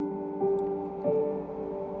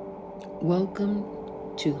Welcome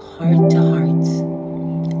to Hearts,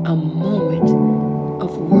 a moment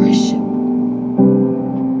of worship,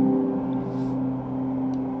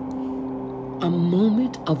 a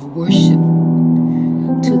moment of worship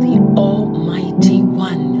to the Almighty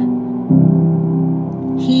One.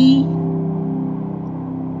 He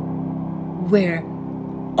where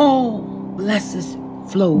all blessings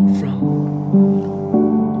flow from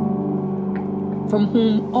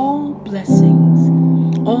whom all blessings,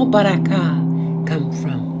 all barakah come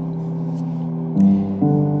from.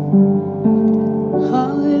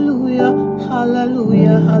 Hallelujah,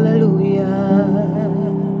 hallelujah, hallelujah.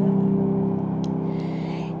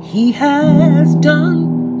 He has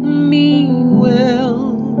done me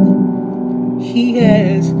well. He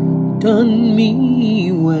has done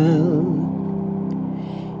me well.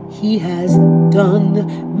 He has done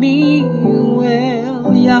me well,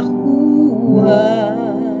 Yahuwah.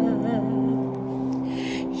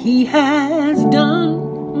 He has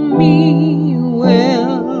done me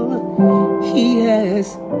well. He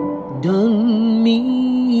has done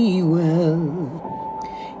me well.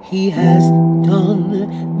 He has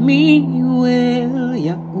done me well,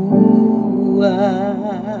 Yahuwah.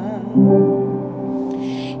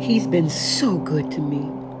 He's been so good to me.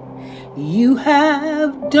 You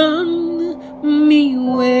have done me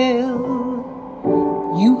well.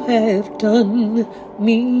 You have done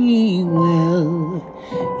me well.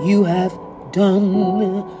 You have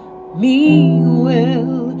done me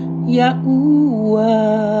well, Yahuwah.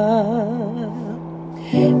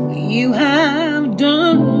 You have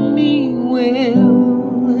done me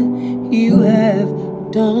well. You have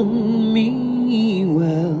done me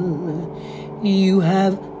well. You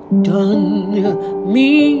have done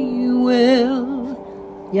me well,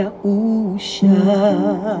 Yahusha.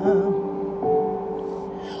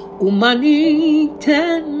 Umani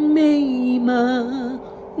ten meima,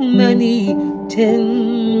 umani ten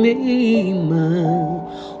meima,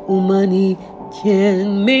 umani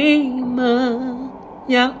ten meima,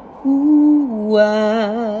 Yahuwah.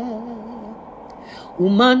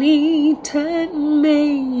 Umani ten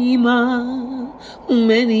meima,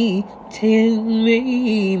 umani ten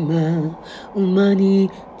meima, umani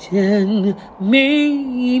ten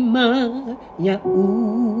meima,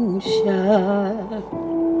 Yahusha.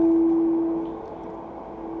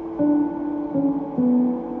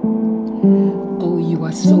 Oh, you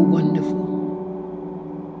are so wonderful.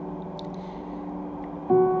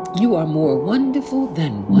 You are more wonderful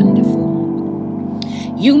than wonderful.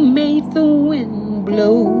 You made the wind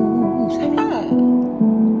blow.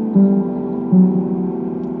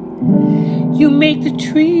 You make the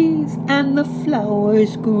trees and the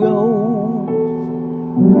flowers grow.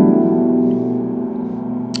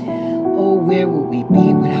 Oh, where would we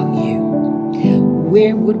be without you?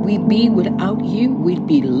 Where would we be without you? We'd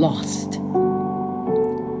be lost.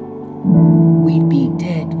 We'd be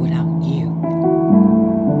dead without you.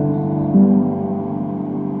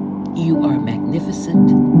 You are magnificent.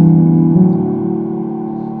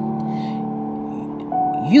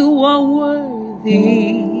 You are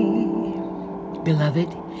worthy,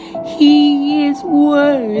 beloved. He is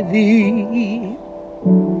worthy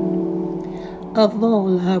of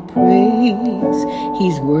all our praise.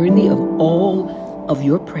 He's worthy of all of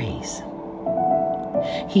your praise.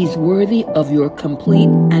 He's worthy of your complete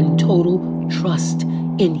and total trust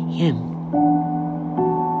in Him.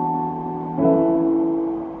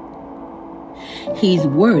 He's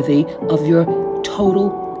worthy of your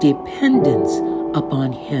total dependence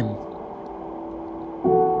upon Him.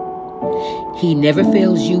 He never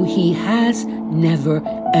fails you. He has never,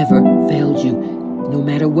 ever failed you. No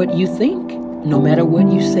matter what you think, no matter what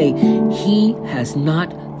you say, He has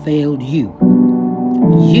not failed you.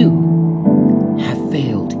 You have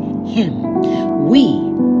failed Him. We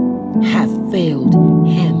have failed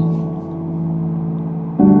Him.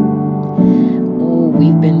 Oh,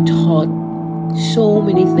 we've been taught so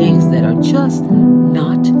many things that are just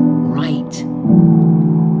not right.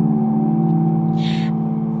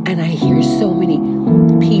 And I hear so many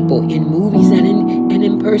people in movies and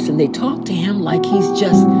in person, they talk to Him like He's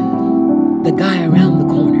just the guy around the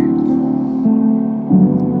corner.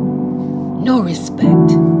 No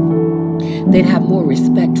respect. They'd have more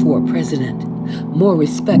respect for a president, more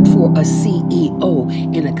respect for a CEO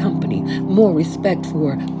in a company, more respect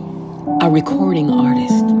for a recording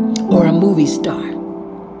artist or a movie star.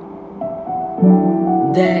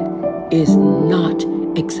 That is not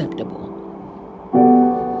acceptable.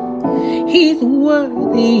 He's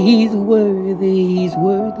worthy, He's worthy, He's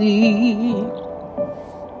worthy.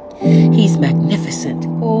 He's magnificent.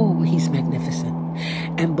 Oh, He's magnificent.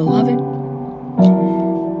 And beloved,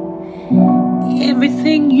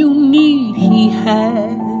 everything you need He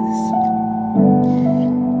has.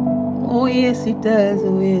 Oh, yes, He does.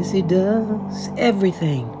 Oh, yes, He does.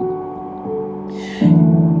 Everything.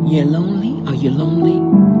 You're lonely? Are you lonely?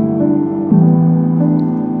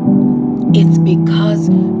 It's because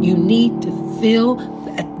you need to fill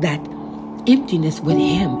that emptiness with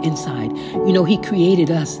Him inside. You know, He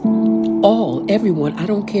created us all, everyone. I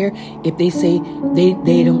don't care if they say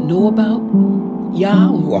they don't know about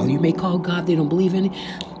Yah, or you may call God, they don't believe in it.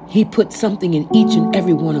 He put something in each and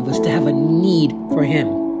every one of us to have a need for Him.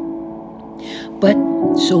 But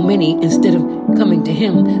so many, instead of coming to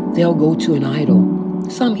Him, they'll go to an idol.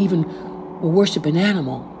 Some even will worship an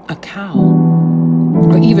animal, a cow,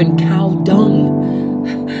 or even cow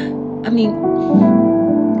dung. I mean,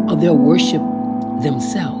 or they'll worship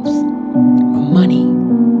themselves, or money,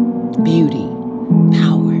 beauty,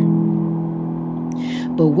 power.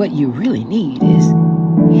 But what you really need is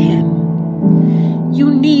Him. You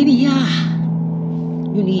need Yah.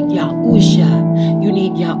 You need Yahusha. You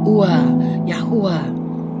need Yahuwah. Yahuwah.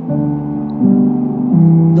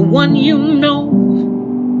 The one you know.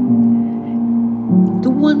 The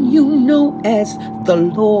one you know as the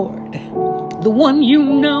Lord. The one you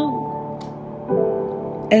know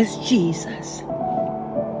as Jesus.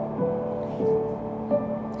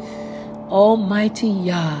 Almighty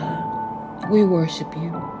Yah, we worship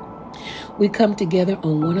You. We come together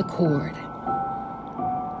on one accord.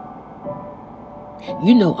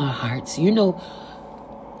 You know our hearts. You know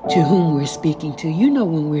to whom we're speaking to. You know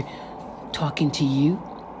when we're talking to You.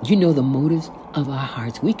 You know the motives of our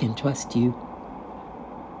hearts. We can trust You.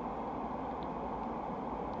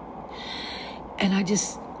 And I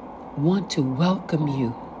just want to welcome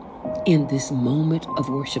you in this moment of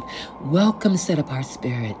worship. Welcome, set up our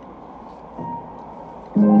spirit.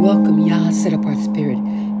 Welcome, Yah, set up our spirit,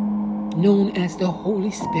 known as the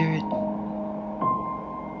Holy Spirit.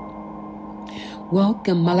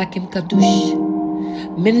 Welcome, Malakim Kadush,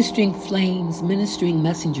 ministering flames, ministering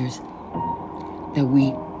messengers, that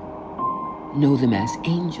we know them as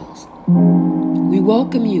angels. We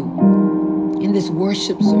welcome you in this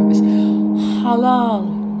worship service. Halal,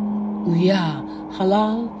 Uyah,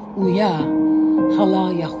 Halal, Uyah,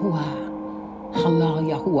 Halal Yahuwah, Halal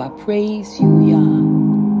Yahuwah. Praise You, Yah.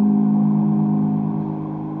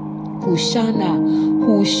 Hushana,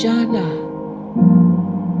 Hushana.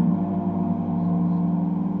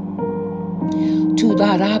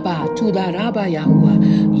 Tudaraba Yahuwah,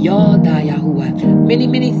 Yada Yahuwah. Many,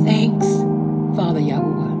 many thanks, Father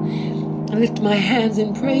Yahuwah. I lift my hands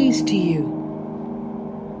in praise to You.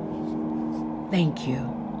 Thank You.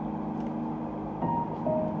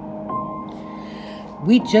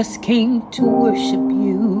 We just came to worship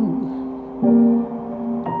You.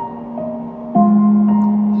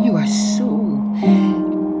 You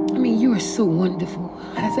are so wonderful.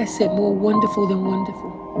 As I said, more wonderful than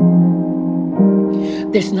wonderful.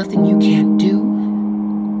 There's nothing You can't do.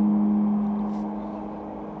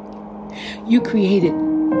 You created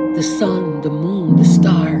the sun, the moon, the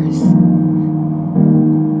stars.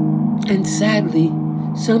 And sadly,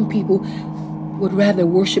 some people would rather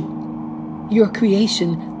worship Your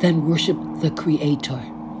creation than worship the Creator.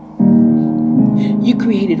 You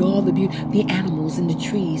created all the beauty, the animals and the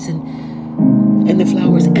trees and the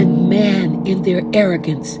flowers, and man in their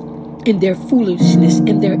arrogance, in their foolishness,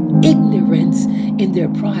 in their ignorance, in their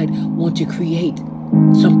pride, want to create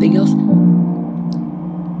something else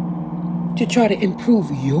to try to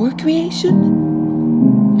improve Your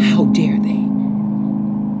creation? How dare they?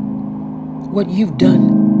 What You've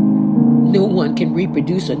done, no one can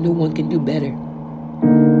reproduce, or no one can do better.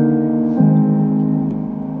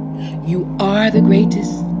 You are the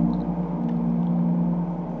greatest.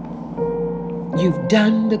 You've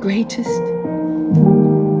done the greatest.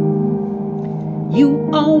 You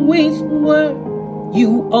always were,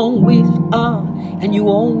 You always are, and You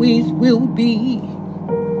always will be.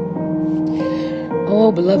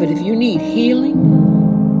 Oh, beloved, if you need healing,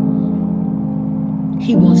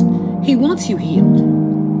 He wants you healed.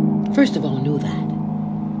 First of all, know that.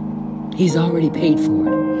 He's already paid for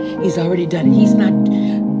it. He's already done it. He's not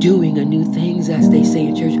doing a new thing, as they say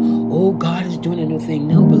in church. Oh, God is doing a new thing.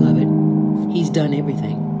 No, beloved. He's done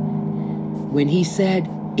everything. When He said,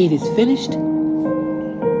 it is finished,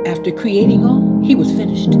 after creating all, He was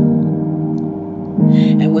finished.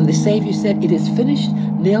 And when the Savior said, it is finished,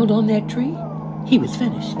 nailed on that tree, He was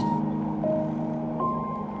finished.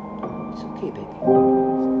 It's okay, baby.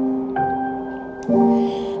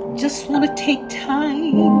 Just want to take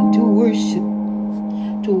time to worship.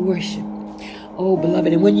 Oh,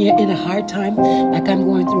 beloved, and when you're in a hard time, like I'm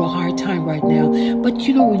going through a hard time right now, but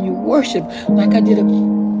you know, when you worship, like I did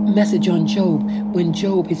message on Job. When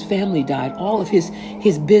Job, his family died, all of his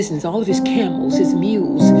business, all of his camels, his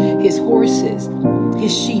mules, his horses,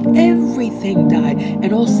 his sheep, everything died,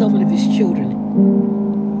 and also one of his children,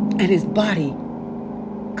 and his body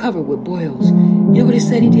covered with boils. You know what it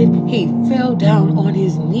said he did? He fell down on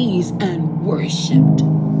his knees and worshipped.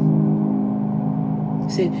 He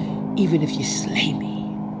said, even if you slay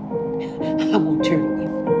me, I won't turn away.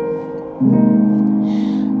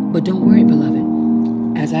 But don't worry, beloved.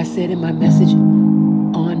 As I said in my message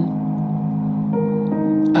on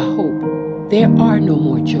a hope, there are no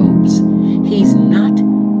more Jobs. He's not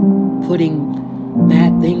putting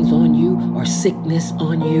bad things on you or sickness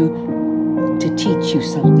on you to teach you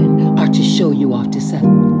something or to show you off to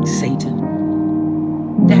Satan.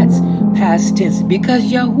 That's past tense, because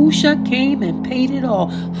Yahusha came and paid it all.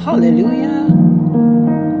 Hallelujah.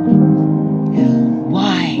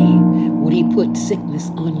 Why would he put sickness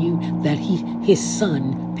on you that his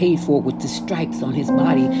son paid for with the stripes on his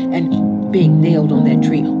body and being nailed on that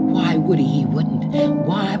tree? Why would he? He wouldn't.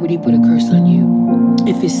 Why would he put a curse on you?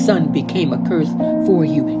 If his son became a curse for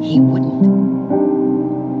you, he wouldn't.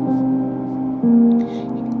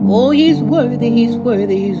 Oh, he's worthy, he's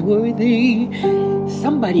worthy, he's worthy.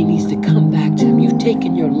 Somebody needs to come back to him. You've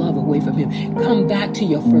taken your love away from him. Come back to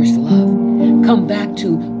your first love. Come back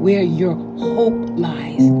to where your hope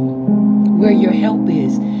lies, where your help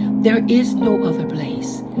is. There is no other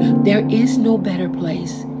place. There is no better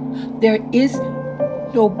place. There is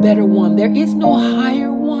no better one. There is no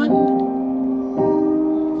higher one.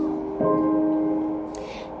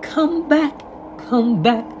 Come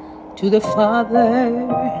back to the Father.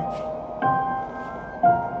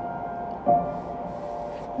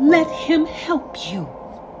 Let him help you.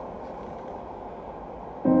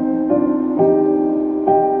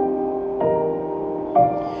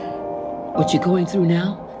 What you're going through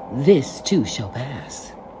now, this too shall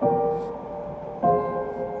pass.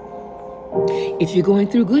 If you're going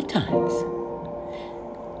through good times,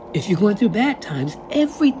 if you're going through bad times,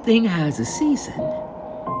 everything has a season.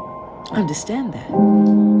 Understand that.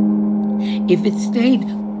 If it stayed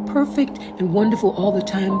perfect and wonderful all the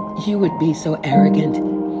time, you would be so arrogant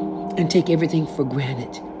and take everything for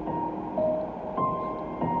granted.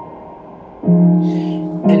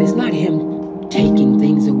 And it's not him taking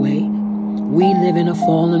things away. We live in a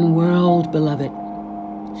fallen world, beloved.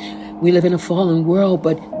 We live in a fallen world,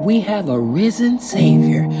 but we have a risen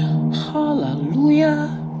Savior.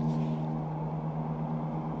 Hallelujah.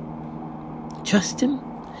 Trust him.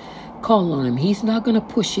 Call on him. He's not going to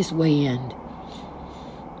push his way in.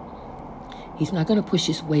 He's not going to push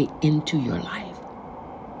his way into your life.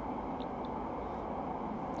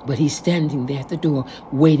 But he's standing there at the door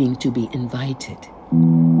waiting to be invited.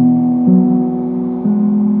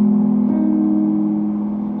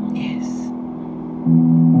 Yes.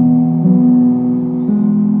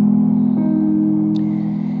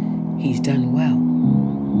 He's done well.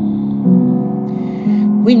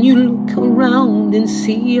 When you look around and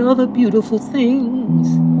see all the beautiful things,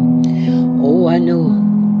 oh, I know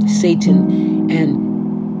Satan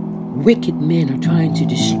and wicked men are trying to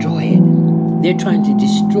destroy it. They're trying to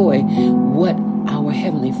destroy what our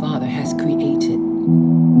Heavenly Father has created.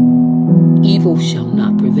 Evil shall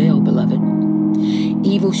not prevail, beloved.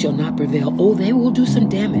 Evil shall not prevail. Oh, they will do some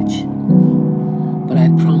damage. But I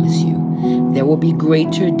promise you, there will be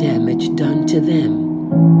greater damage done to them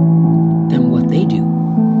than what they do.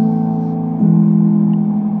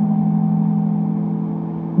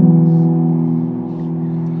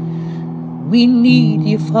 We need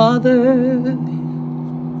you, Father.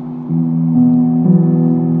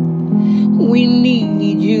 We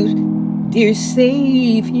need you, dear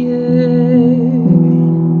Savior.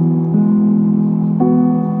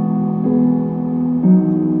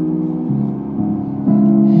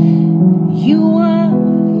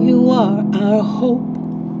 You are our hope.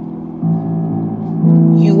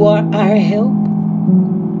 You are our help.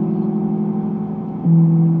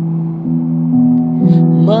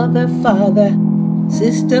 Mother, father,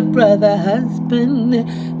 sister, brother,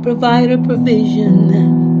 husband, provider,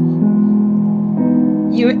 provision.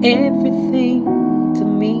 You're everything to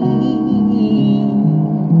me.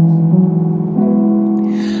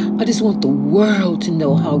 I just want the world to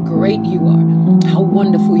know how great you are, how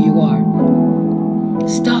wonderful you are.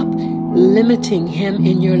 Stop limiting him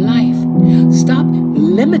in your life. Stop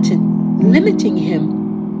limiting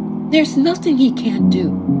him. There's nothing he can't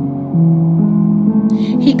do.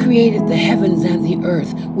 He created the heavens and the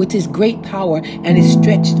earth with his great power and his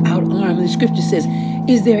stretched out arm. And the scripture says,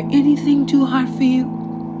 is there anything too hard for you?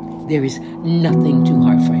 There is nothing too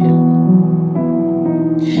hard for him.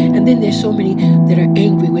 And then there's so many that are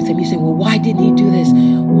angry with him. You say, well, why didn't he do this?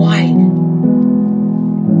 Why?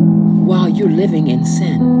 While you're living in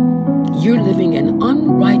sin, you're living an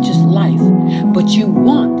unrighteous life, but you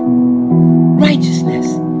want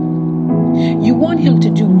righteousness. You want him to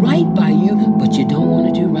do right by you, but you don't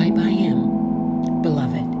want to do right by him,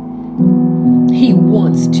 beloved. He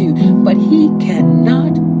wants to, but he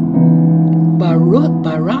cannot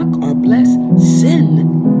barak or bless sin.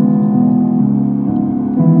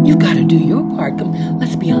 You've got to do your part.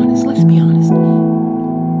 Let's be honest.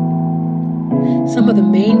 Some of the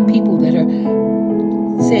main people that are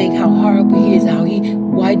saying how horrible he is,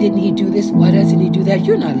 why didn't he do this? Why doesn't he do that?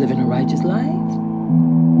 You're not living a righteous life.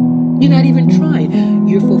 You're not even trying.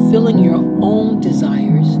 You're fulfilling your own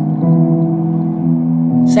desires,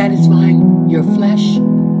 satisfying your flesh,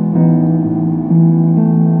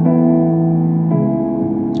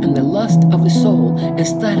 and the lust of the soul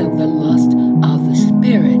instead of the lust of the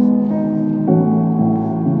spirit.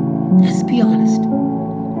 Let's be honest.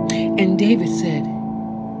 And David said,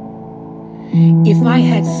 if I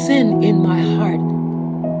had sin in my heart,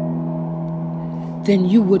 then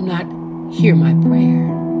you would not hear my prayer.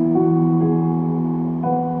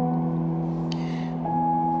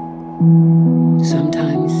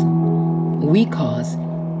 Sometimes we cause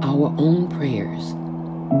our own prayers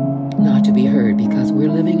not to be heard because we're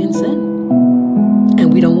living in sin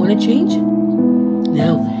and we don't want to change it.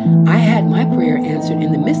 Now, I had my prayer answered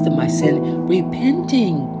in the midst of my sin,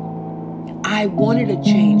 repenting. I wanted a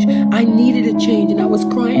change. I needed a change, and I was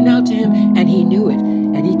crying out to him, and he knew it.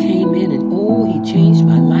 And he came in, and he changed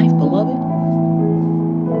my life, beloved.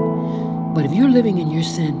 But if you're living in your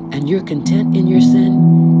sin, and you're content in your sin,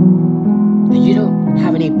 and you don't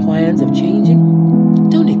have any plans of changing,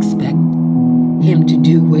 don't expect him to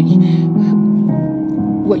do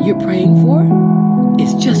what you're praying for.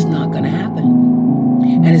 It's just not going to happen.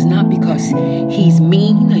 And it's not because he's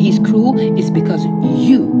mean or he's cruel. It's because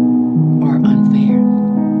you are unfair.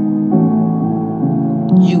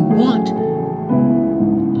 You want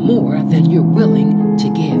more than you're willing to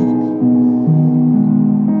give.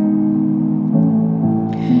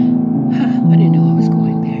 I didn't know I was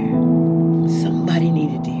going there. Somebody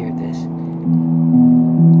needed to hear this.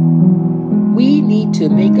 We need to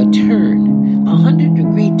make a turn,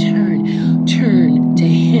 100-degree turn to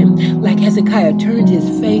him. Like Hezekiah turned his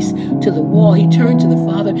face to the wall. He turned to the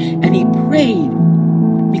Father and he prayed.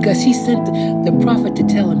 Because he sent the prophet to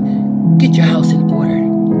tell him, get your house in order.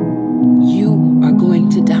 You are going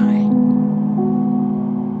to die.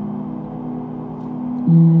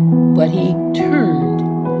 But he turned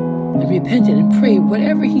and repented and prayed.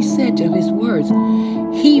 Whatever he said to him, his words,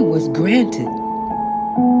 he was granted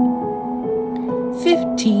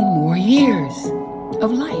 15 more years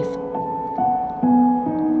of life.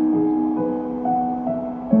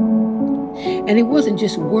 And it wasn't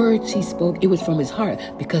just words he spoke, it was from his heart,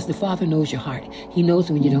 because the Father knows your heart. He knows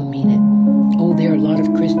when you don't mean it. Oh, there are a lot of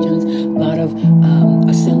Christians, a lot of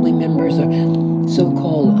assembly members or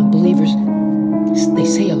so-called believers. They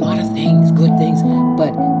say a lot of things, good things,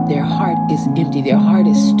 but their heart is empty. Their heart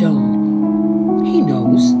is stone. He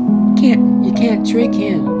knows. You can't trick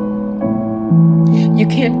him. You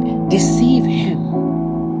can't deceive him.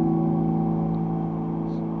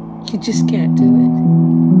 You just can't do it.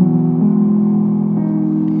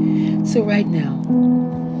 So right now,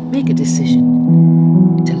 make a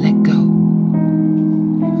decision to let go,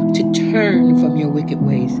 to turn from your wicked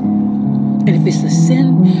ways. And if it's a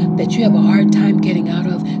sin that you have a hard time getting out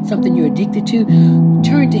of, something you're addicted to,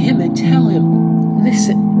 turn to him and tell him,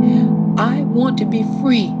 listen, I want to be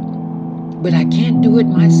free, but I can't do it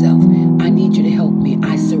myself. I need you to help me.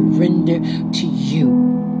 I surrender to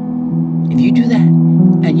you. If you do that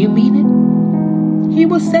and you mean it, he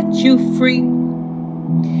will set you free.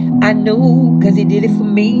 I know because he did it for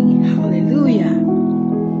me. Hallelujah.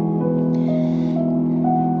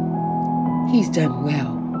 He's done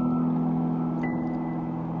well.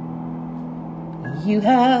 You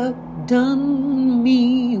have done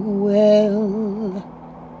me well.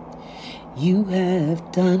 You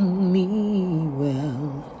have done me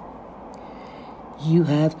well. You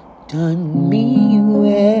have done me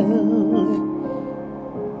well,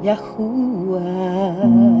 Yahuwah.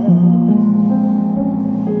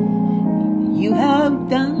 You have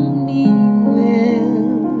done me well.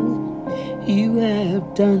 You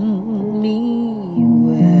have done me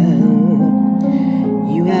well.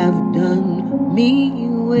 You have done me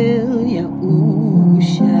well,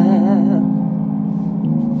 Yahusha.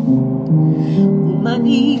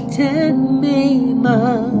 Umani mema,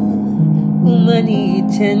 umani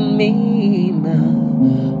mema,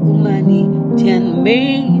 umani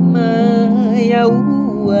mema,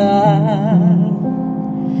 Yahuwah.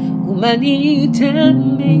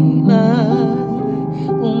 Umanitan mima,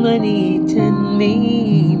 umanitan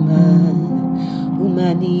mima,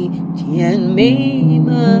 umanitan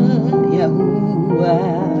mima,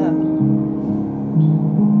 Yahuwah.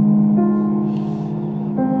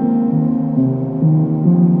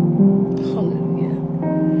 Hallelujah.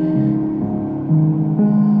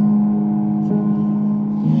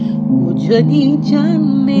 Ujani jan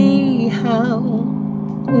me how,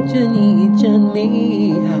 ujani jan me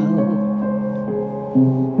how.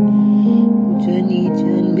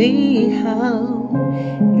 Me how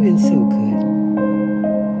you've been so good.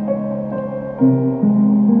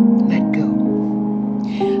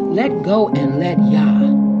 Let go and let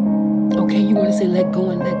Yah. Okay, you want to say let go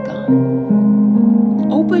and let God.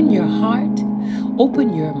 Open your heart,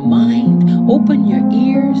 open your mind, open your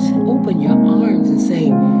ears, open your arms and say,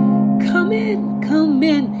 come in, come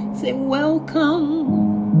in. Say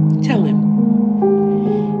welcome. Tell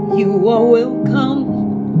him, you are welcome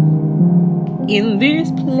in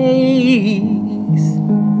this place.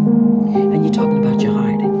 And you're talking about your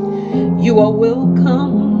heart. You are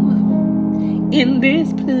welcome in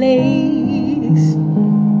this place.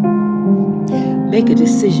 Make a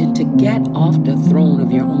decision to get off the throne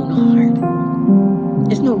of your own heart.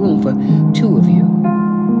 There's no room for two of you.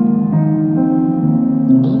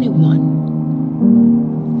 Only one.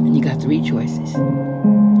 And you got three choices.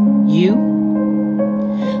 You,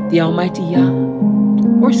 the Almighty Yah,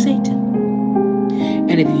 or Satan.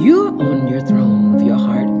 And if you're on your throne of your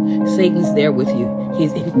heart, Satan's there with you.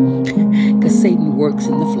 Because Satan works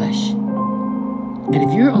in the flesh. And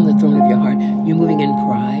if you're on the throne of your heart, you're moving in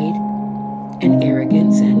pride and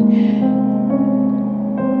arrogance and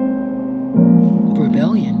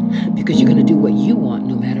rebellion. Because you're going to do what you want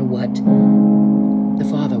no matter what the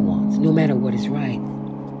Father wants. No matter what is right.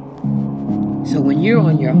 So when you're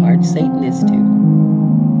on your heart, Satan is too.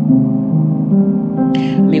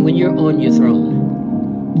 When you're on your throne,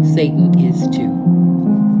 Satan is too.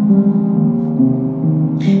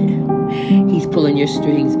 He's pulling your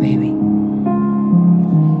strings, baby.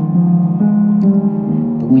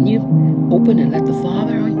 But when you open and let the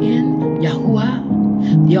Father in,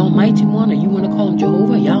 Yahuwah, the Almighty One, or you want to call him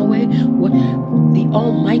Jehovah, Yahweh, what? The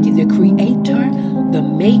Almighty, the Creator, the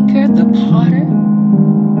Maker, the Potter,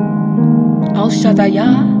 Al Shaddai.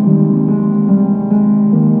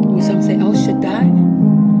 Some say El Shaddai.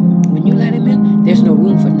 When you let him in, there's no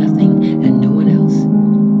room for nothing and no one else.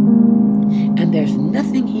 And there's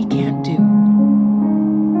nothing he can't do.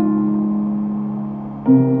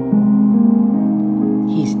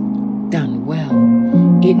 He's done well.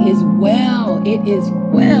 It is well. It is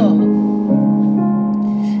well.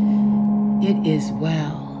 It is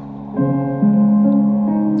well.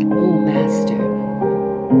 Oh, Master,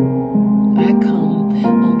 I come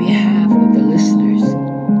on behalf of the listeners.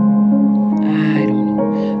 I don't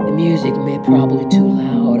know. The music may probably too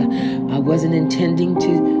loud. I wasn't intending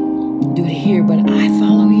to do it here, but I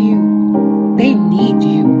follow you. They need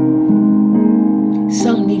you.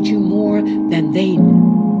 Some need you more than they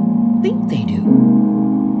think they do.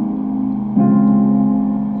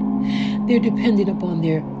 They're dependent upon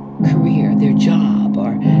their career, their job,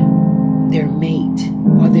 or their mate,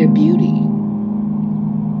 or their beauty,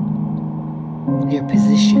 their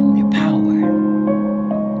position, their power.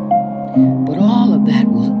 But all of that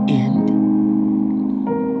will end.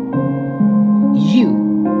 You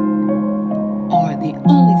are the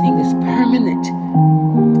only thing that's permanent,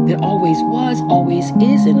 that always was, always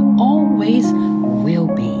is, and always will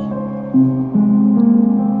be.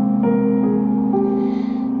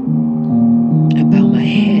 I bow my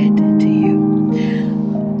head to you.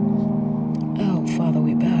 Oh, Father,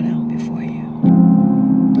 we bow down before you.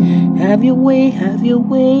 Have your way, have your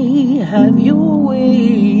way, have your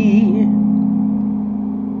way.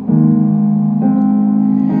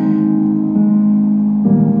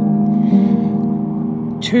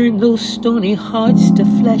 Turn those stony hearts to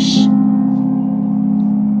flesh.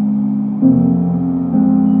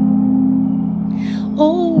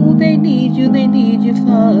 Oh, they need you,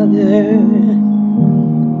 Father.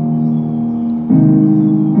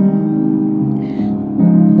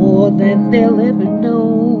 More than they'll ever know.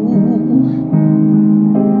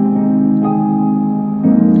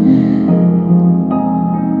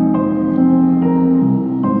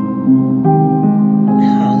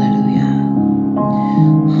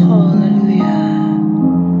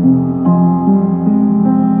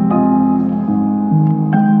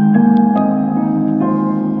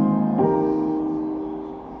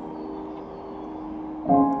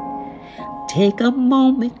 Take a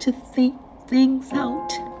moment to think things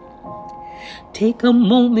out. Take a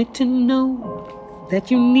moment to know that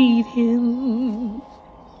you need him.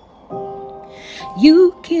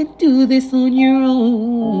 You can't do this on your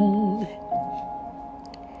own.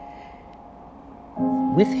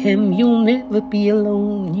 With him, you'll never be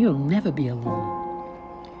alone. You'll never be alone.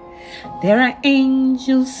 There are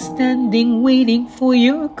angels standing waiting for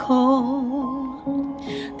your call.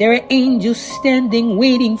 There are angels standing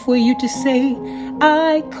waiting for you to say,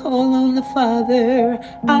 I call on the Father.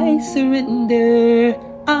 I surrender.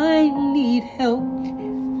 I need help.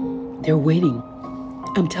 They're waiting.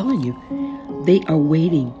 I'm telling you, they are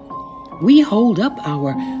waiting. We hold up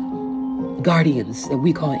our guardians that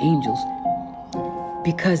we call angels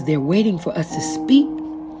because they're waiting for us to speak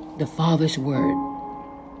the Father's word,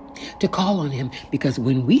 to call on him. Because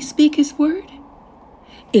when we speak his word,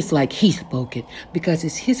 it's like he spoke it, because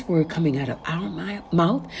it's his word coming out of our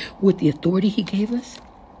mouth with the authority he gave us.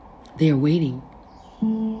 They're waiting.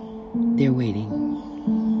 They're waiting.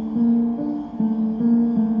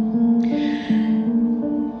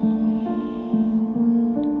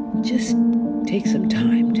 Just take some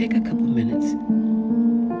time, take a couple minutes.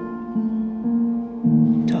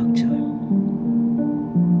 Talk to him.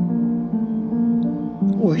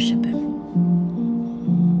 Worship him.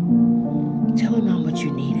 Tell him how much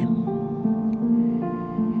you need him.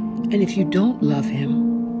 And if you don't love him,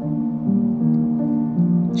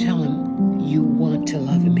 tell him you want to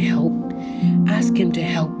love him. Ask him to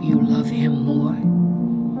help you love him more.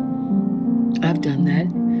 I've done that.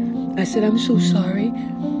 I said, I'm so sorry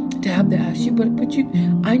to have to ask you, but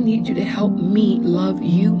I need you to help me love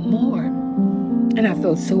you more. And I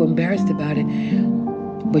felt so embarrassed about it.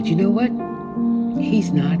 But you know what?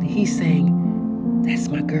 He's not. He's saying, that's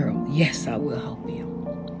my girl. Yes, I will help you.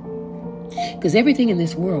 Because everything in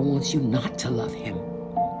this world wants you not to love him.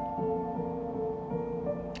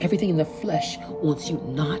 Everything in the flesh wants you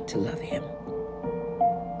not to love him.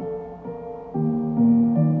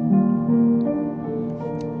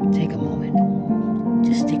 Take a moment.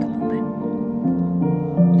 Just take a moment.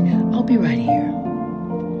 I'll be right here.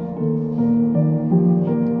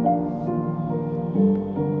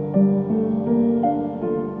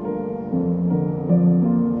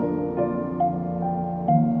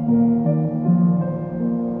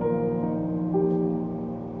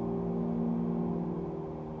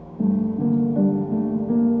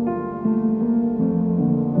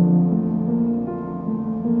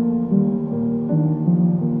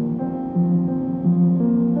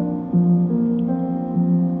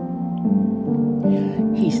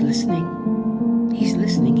 He's listening. He's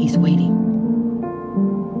listening. He's waiting.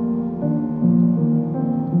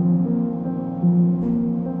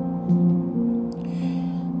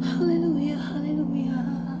 Hallelujah, hallelujah.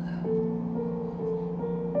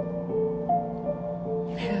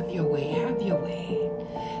 Have your way, have your way.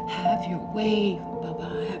 Have your way,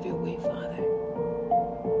 Baba. Have your way, Father.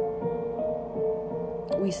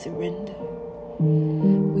 We surrender.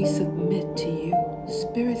 We submit to you,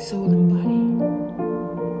 spirit, soul, and body.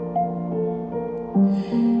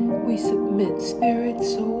 We submit spirit,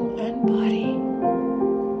 soul, and body.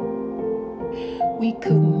 We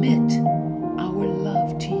commit our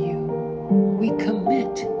love to you. We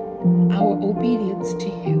commit our obedience to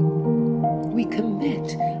you. We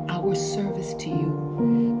commit our service to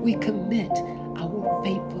you. We commit our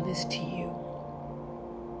faithfulness to you.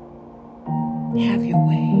 Have your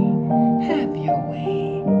way. Have your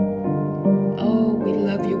way. Oh, we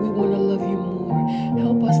love you. We want to love you more.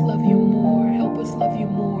 Help us love you more. Help us love you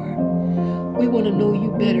more. We want to know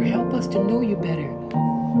you better. Help us to know you better.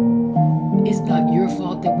 It's not your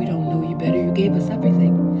fault that we don't know you better. You gave us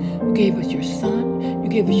everything. You gave us your son. You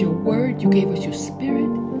gave us your word. You gave us your spirit.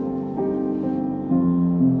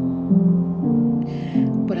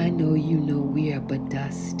 But I know you know we are but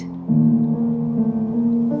dust.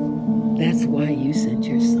 That's why you sent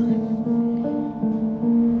your son.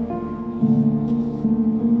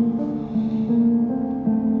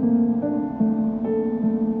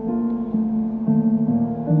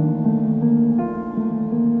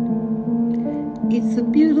 It's a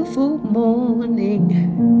beautiful morning.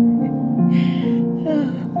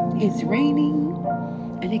 It's raining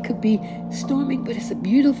and it could be storming, but it's a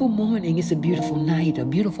beautiful morning. It's a beautiful night, a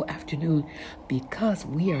beautiful afternoon, because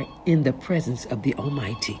we are in the presence of the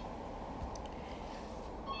Almighty.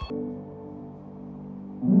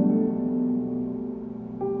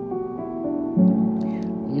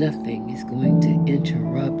 Nothing is going to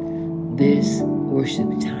interrupt this worship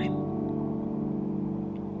time.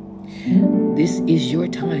 This is your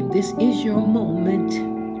time. This is your moment.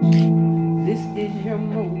 This is your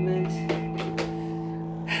moment.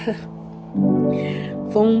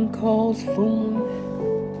 Phone calls, no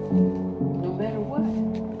matter what.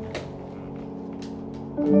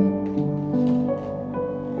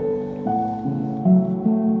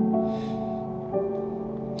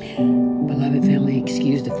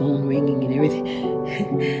 excuse the phone ringing and everything.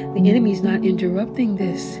 The enemy's not interrupting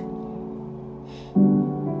this.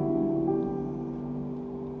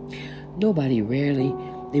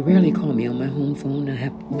 They rarely call me on my home phone. I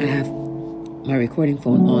have my recording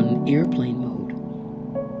phone on airplane mode.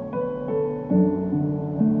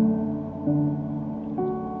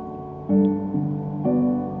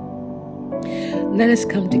 Let us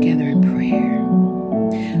come together in prayer.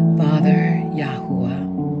 Father Yahuwah,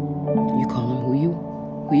 you call him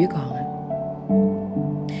who you call him.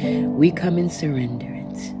 We come in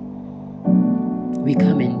surrenderance. We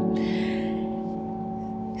come in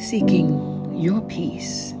seeking your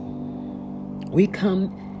peace. We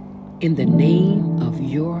come in the name of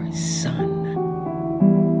your Son.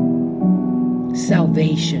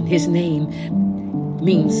 Salvation. His name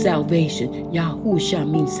means salvation. Yahusha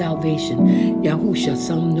means salvation. Yahusha,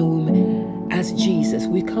 some know him as Jesus.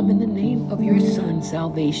 We come in the name of your Son,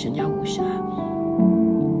 salvation, Yahusha.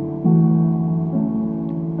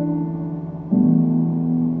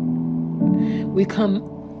 We come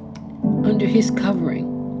under his covering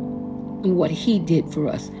and what he did for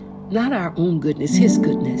us. Not our own goodness, his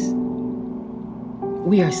goodness.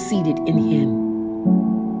 We are seated in him.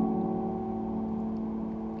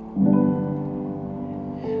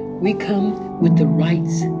 We come with the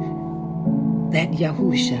rights that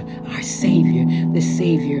Yahusha, our Savior, the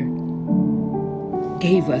Savior,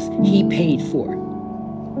 gave us. He paid for.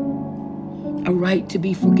 A right to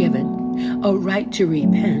be forgiven. A right to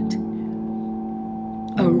repent.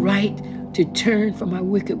 A right to turn from our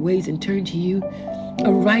wicked ways and turn to you.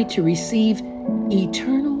 A right to receive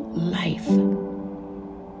eternal life.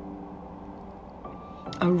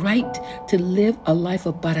 A right to live a life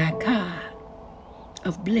of barakah,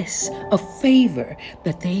 of bliss, of favor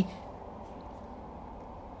that they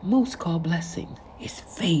most call blessing. Is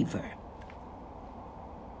favor.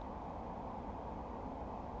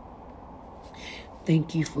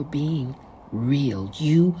 Thank you for being real.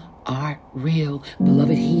 You are real.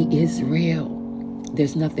 Beloved, he is real.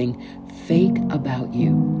 There's nothing fake about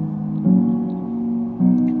you.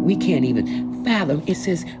 We can't even fathom. It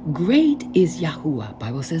says, great is Yahuwah,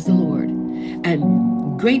 Bible says the Lord,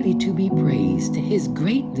 and greatly to be praised. His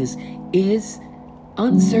greatness is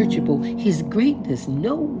unsearchable. His greatness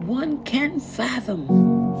no one can fathom.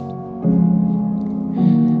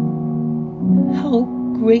 How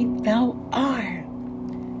great thou art.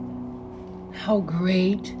 How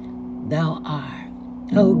great thou art.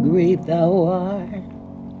 How great thou art.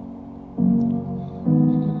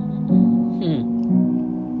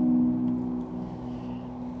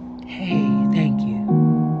 Hey, thank you.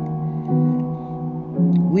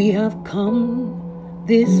 We have come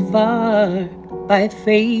this far by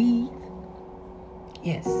faith.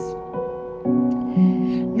 Yes.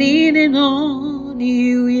 Leaning on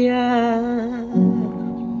you, yeah.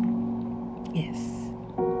 Yes.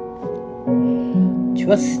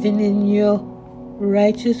 Trusting in your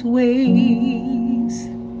righteous ways.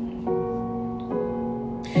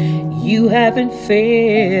 You haven't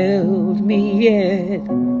failed me yet.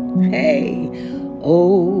 Hey, oh,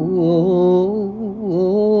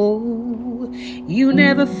 you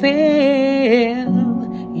never fail.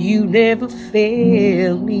 You never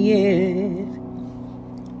fail me yet.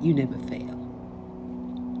 You never fail.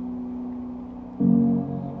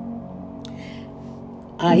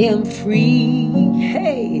 I am free.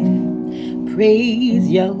 Hey, praise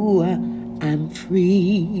Yahuwah. I'm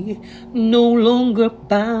free. No longer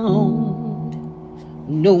bound.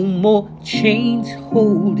 No more chains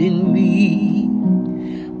holding me.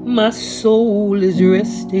 My soul is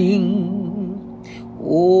resting.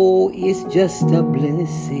 Oh, it's just a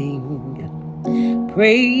blessing.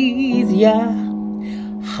 Praise Yah.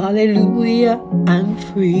 Hallelujah. I'm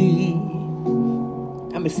free.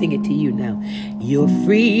 I'm going to sing it to you now. You're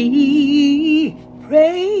free.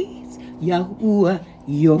 Praise Yahuwah.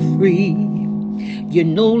 You're free. You're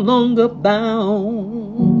no longer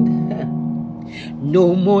bound.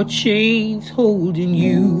 No more chains holding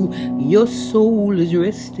you. Your soul is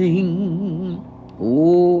resting.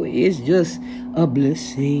 Oh, it's just a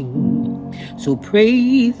blessing. So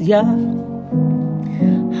praise Yah.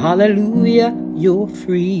 Hallelujah. You're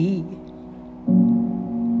free.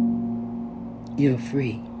 You're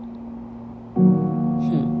free.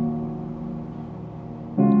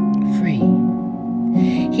 Free.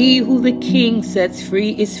 He who the King sets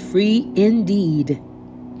free is free indeed.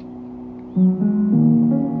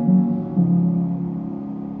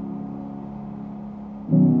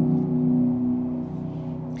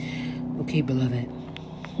 Okay, beloved.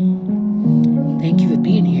 Thank you for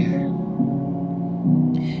being here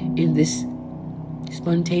in this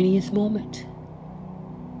spontaneous moment.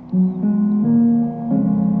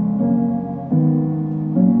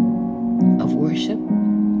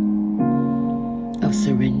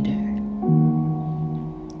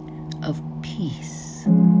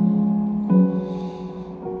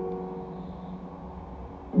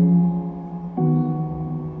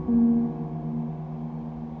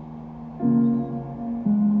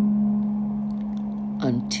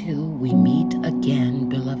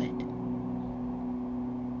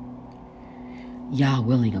 Yah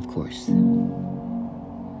willing, of course.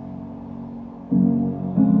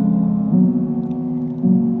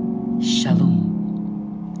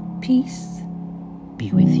 Shalom. Peace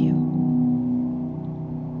be with you.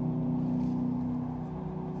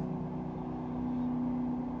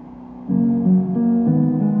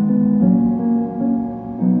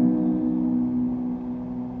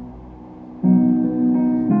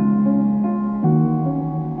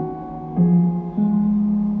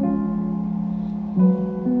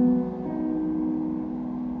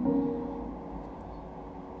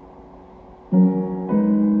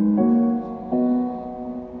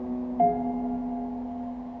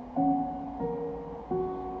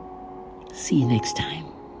 See you next time.